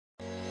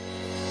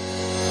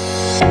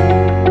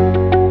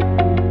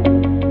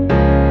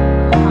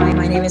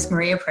is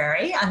Maria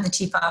Prairie. I'm the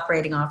Chief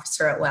Operating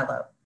Officer at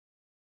Wello.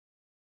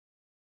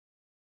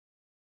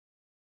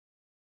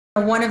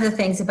 One of the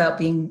things about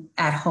being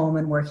at home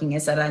and working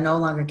is that I no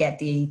longer get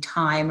the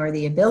time or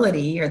the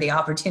ability or the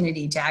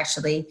opportunity to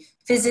actually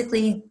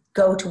physically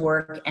go to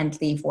work and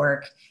leave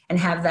work and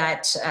have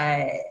that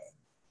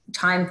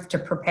time to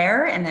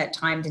prepare and that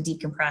time to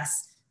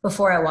decompress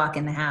before I walk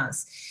in the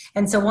house.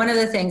 And so one of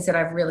the things that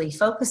I've really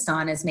focused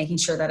on is making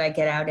sure that I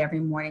get out every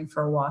morning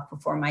for a walk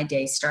before my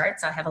day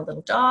starts. I have a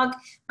little dog.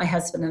 My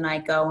husband and I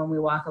go and we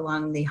walk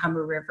along the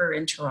Humber River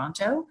in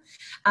Toronto.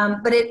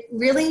 But it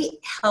really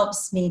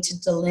helps me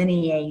to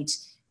delineate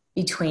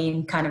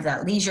between kind of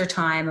that leisure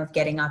time of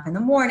getting up in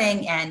the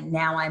morning and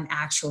now I'm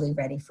actually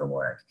ready for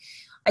work.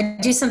 I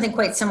do something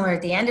quite similar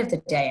at the end of the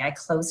day. I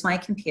close my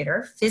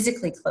computer,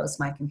 physically close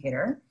my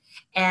computer,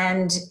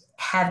 and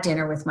have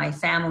dinner with my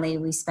family.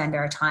 We spend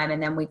our time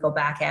and then we go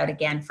back out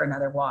again for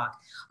another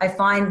walk. I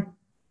find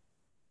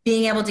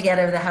being able to get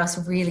out of the house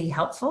really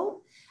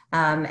helpful.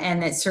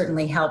 And it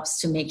certainly helps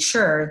to make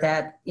sure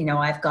that, you know,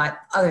 I've got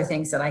other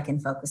things that I can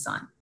focus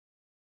on.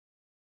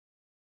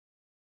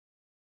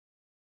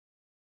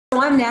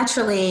 So I'm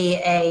naturally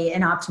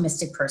an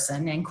optimistic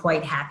person and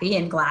quite happy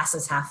and glass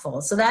is half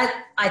full. So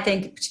that, I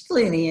think,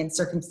 particularly in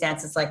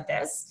circumstances like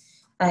this,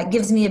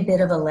 gives me a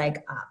bit of a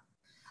leg up.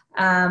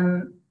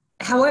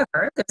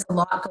 However, there's a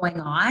lot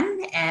going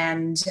on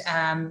and,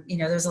 you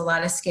know, there's a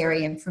lot of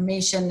scary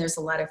information. There's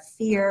a lot of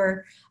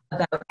fear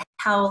about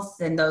health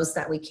and those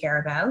that we care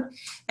about.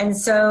 And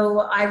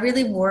so I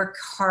really work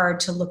hard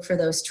to look for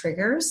those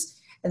triggers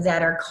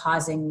that are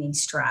causing me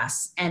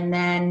stress. And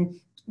then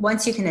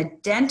once you can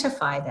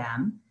identify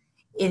them,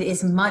 it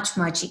is much,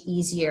 much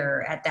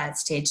easier at that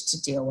stage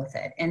to deal with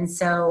it. And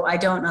so I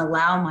don't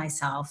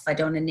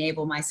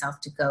enable myself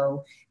to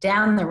go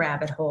down the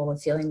rabbit hole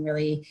of feeling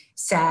really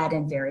sad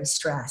and very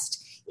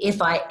stressed.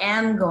 If I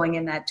am going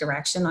in that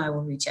direction, I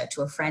will reach out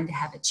to a friend to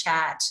have a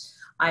chat.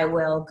 I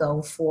will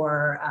go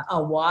for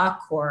a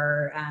walk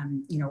or,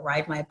 you know,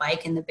 ride my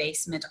bike in the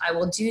basement. I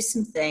will do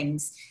some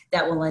things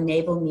that will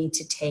enable me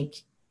to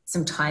take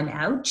some time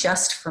out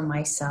just for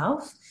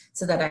myself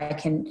so that I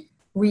can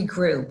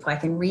regroup, I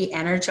can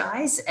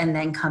re-energize, and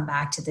then come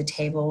back to the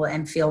table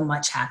and feel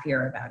much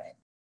happier about it.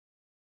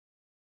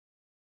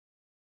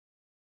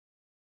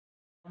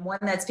 One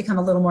that's become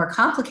a little more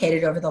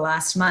complicated over the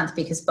last month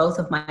because both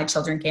of my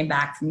children came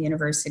back from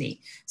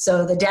university.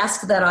 So the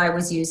desk that I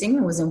was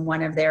using was in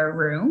one of their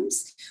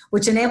rooms,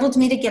 which enabled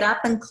me to get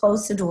up and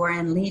close the door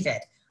and leave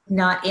it.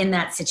 Not in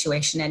that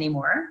situation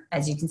anymore.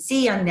 As you can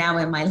see, I'm now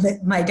in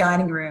my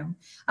dining room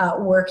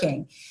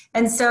working.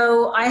 And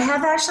so I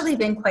have actually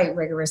been quite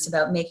rigorous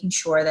about making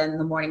sure that in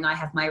the morning I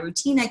have my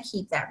routine, I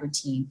keep that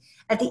routine.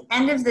 At the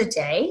end of the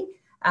day,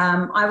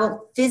 I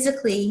will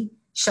physically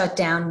shut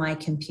down my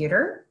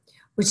computer,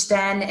 which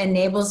then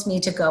enables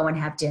me to go and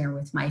have dinner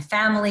with my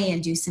family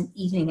and do some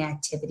evening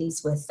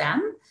activities with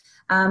them.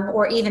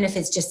 Or even if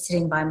it's just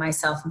sitting by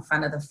myself in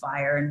front of the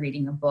fire and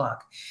reading a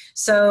book.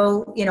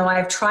 So, you know,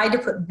 I've tried to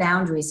put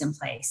boundaries in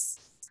place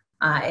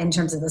in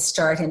terms of the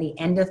start and the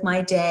end of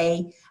my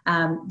day.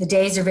 The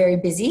days are very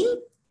busy,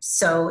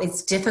 so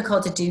it's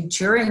difficult to do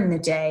during the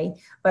day,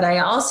 but I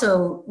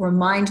also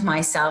remind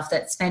myself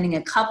that spending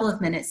a couple of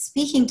minutes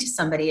speaking to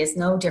somebody is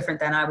no different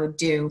than I would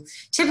do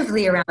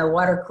typically around the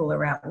water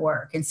cooler at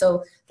work. And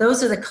so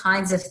those are the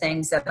kinds of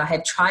things that I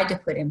had tried to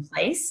put in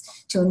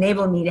place to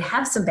enable me to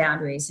have some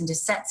boundaries and to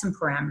set some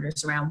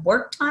parameters around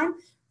work time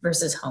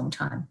versus home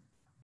time.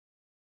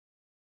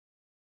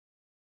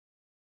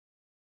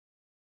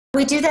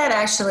 We do that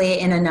actually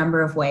in a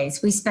number of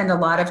ways. We spend a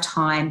lot of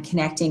time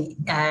connecting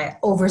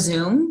over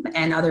Zoom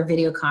and other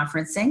video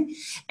conferencing,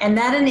 and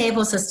that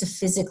enables us to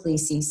physically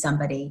see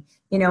somebody.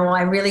 You know,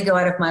 I really go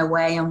out of my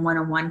way on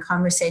one-on-one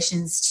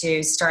conversations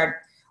to start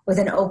with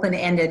an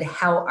open-ended,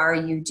 how are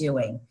you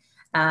doing?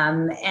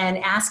 And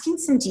asking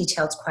some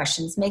detailed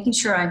questions, making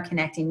sure I'm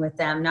connecting with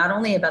them, not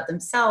only about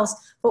themselves,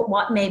 but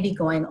what may be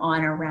going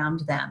on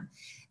around them.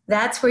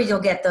 That's where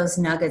you'll get those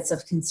nuggets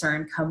of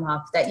concern come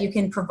up that you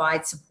can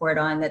provide support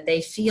on, that they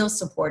feel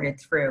supported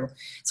through.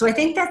 So I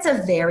think that's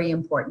a very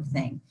important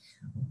thing.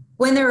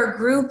 When there are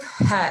group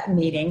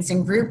meetings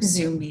and group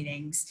Zoom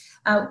meetings,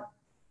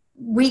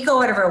 we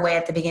go out of our way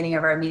at the beginning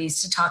of our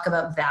meetings to talk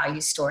about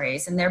value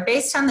stories, and they're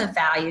based on the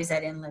values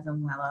at In Live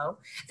and Wello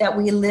that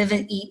we live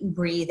and eat and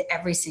breathe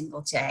every single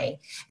day.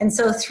 And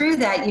so through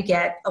that, you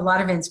get a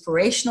lot of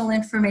inspirational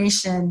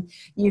information,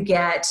 you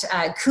get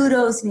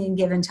kudos being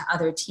given to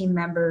other team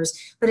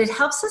members, but it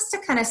helps us to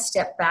kind of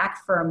step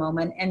back for a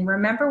moment and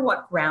remember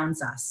what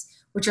grounds us,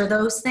 which are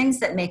those things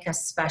that make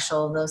us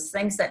special, those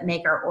things that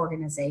make our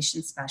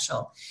organization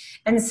special.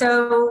 And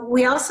so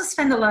we also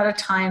spend a lot of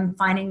time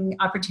finding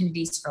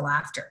opportunities for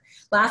laughter.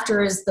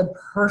 Laughter is the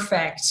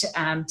perfect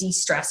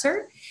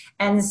de-stressor.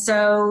 And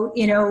so,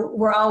 you know,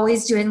 we're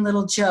always doing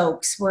little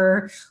jokes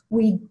where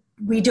we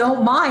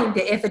don't mind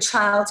if a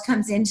child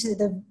comes into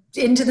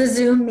the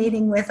Zoom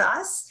meeting with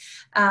us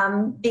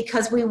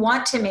because we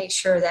want to make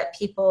sure that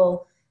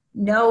people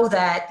know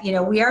that, you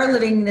know, we are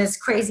living this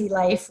crazy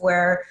life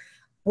where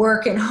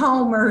work and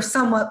home are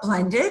somewhat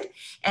blended.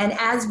 And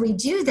as we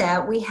do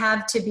that, we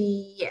have to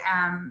be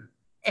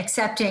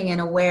accepting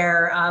and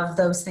aware of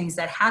those things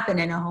that happen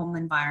in a home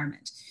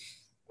environment.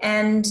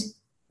 And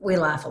we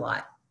laugh a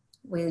lot.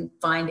 We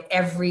find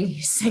every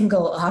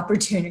single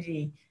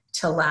opportunity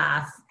to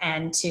laugh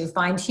and to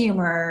find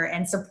humor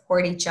and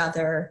support each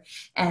other.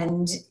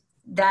 And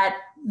that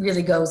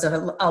really goes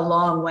a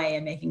long way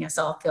in making us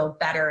all feel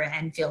better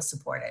and feel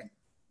supported.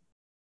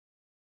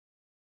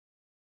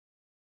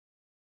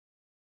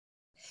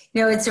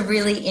 You know, it's a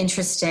really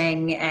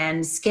interesting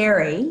and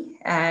scary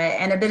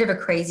and a bit of a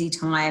crazy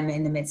time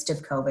in the midst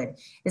of COVID.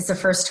 It's the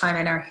first time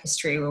in our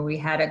history where we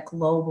had a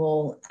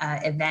global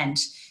event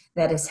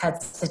that has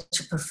had such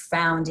a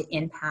profound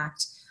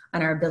impact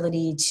on our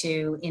ability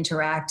to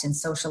interact and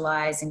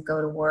socialize and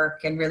go to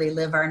work and really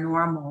live our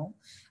normal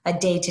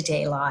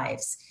day-to-day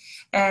lives.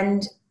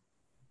 And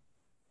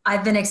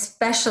I've been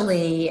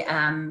especially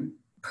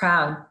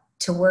proud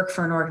to work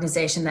for an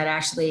organization that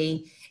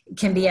actually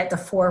can be at the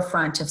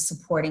forefront of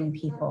supporting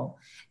people.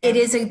 It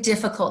is a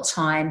difficult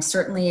time.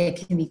 Certainly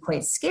it can be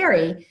quite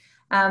scary,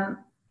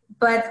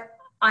 but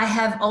I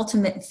have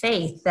ultimate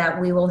faith that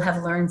we will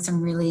have learned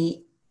some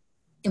really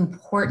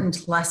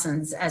important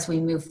lessons as we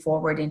move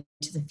forward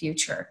into the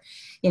future.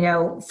 You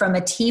know, from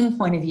a team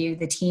point of view,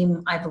 the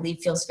team, I believe,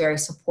 feels very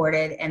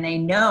supported, and they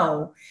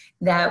know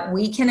that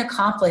we can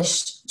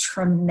accomplish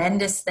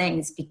tremendous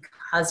things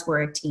because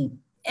we're a team.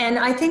 And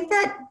I think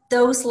that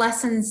those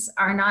lessons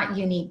are not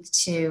unique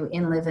to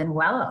InLive and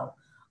Wello.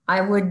 I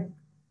would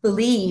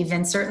believe,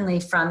 and certainly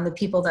from the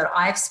people that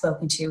I've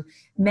spoken to,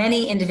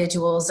 many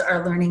individuals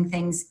are learning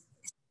things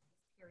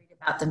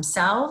about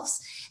themselves,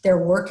 their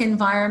work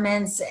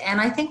environments, and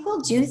I think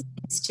we'll do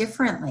things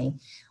differently.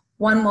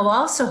 One will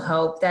also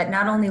hope that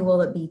not only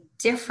will it be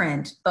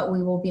different, but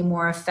we will be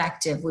more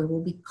effective, we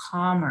will be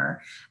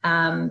calmer,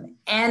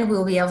 and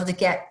we'll be able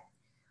to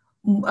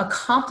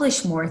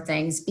accomplish more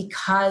things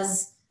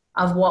because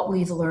of what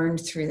we've learned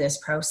through this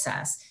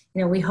process.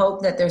 You know, we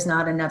hope that there's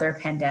not another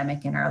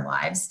pandemic in our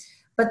lives,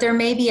 but there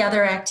may be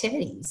other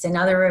activities and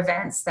other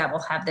events that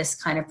will have this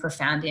kind of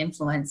profound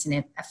influence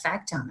and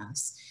effect on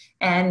us.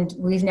 And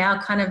we've now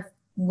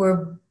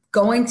we're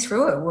going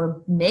through it, we're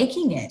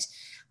making it.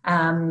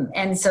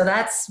 And so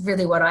that's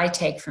really what I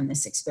take from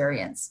this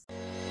experience.